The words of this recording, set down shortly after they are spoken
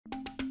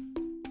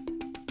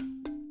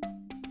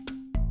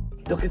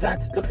Look at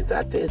that, look at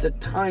that. There's a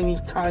tiny,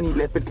 tiny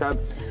leopard cub.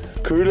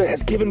 Karula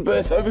has given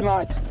birth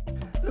overnight.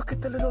 Look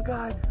at the little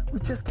guy who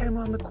just came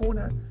around the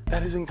corner.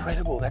 That is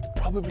incredible. That's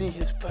probably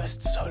his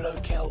first solo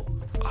kill.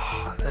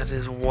 Oh, that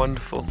is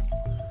wonderful.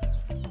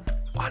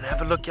 Oh, and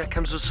have a look, here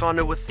comes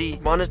Hosana with the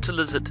monitor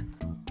lizard.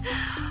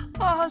 Oh,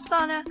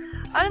 Hosana,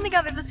 I don't think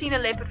I've ever seen a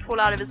leopard fall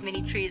out of as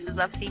many trees as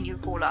I've seen you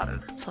fall out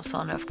of.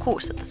 Hosana, of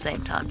course, at the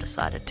same time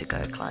decided to go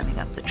climbing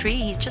up the tree.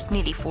 He's just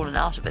nearly fallen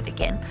out of it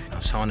again.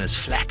 Hosana's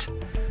flat.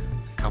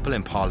 Couple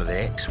impala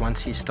there.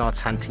 Once he starts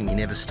hunting, he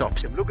never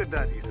stops. Look at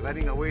that, he's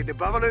running away. The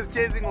buffalo is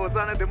chasing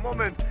Hosana at the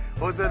moment.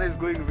 Hosana is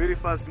going very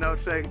fast now,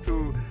 trying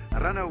to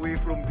run away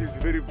from this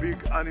very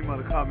big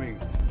animal coming.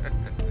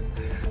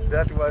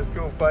 That was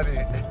so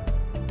funny.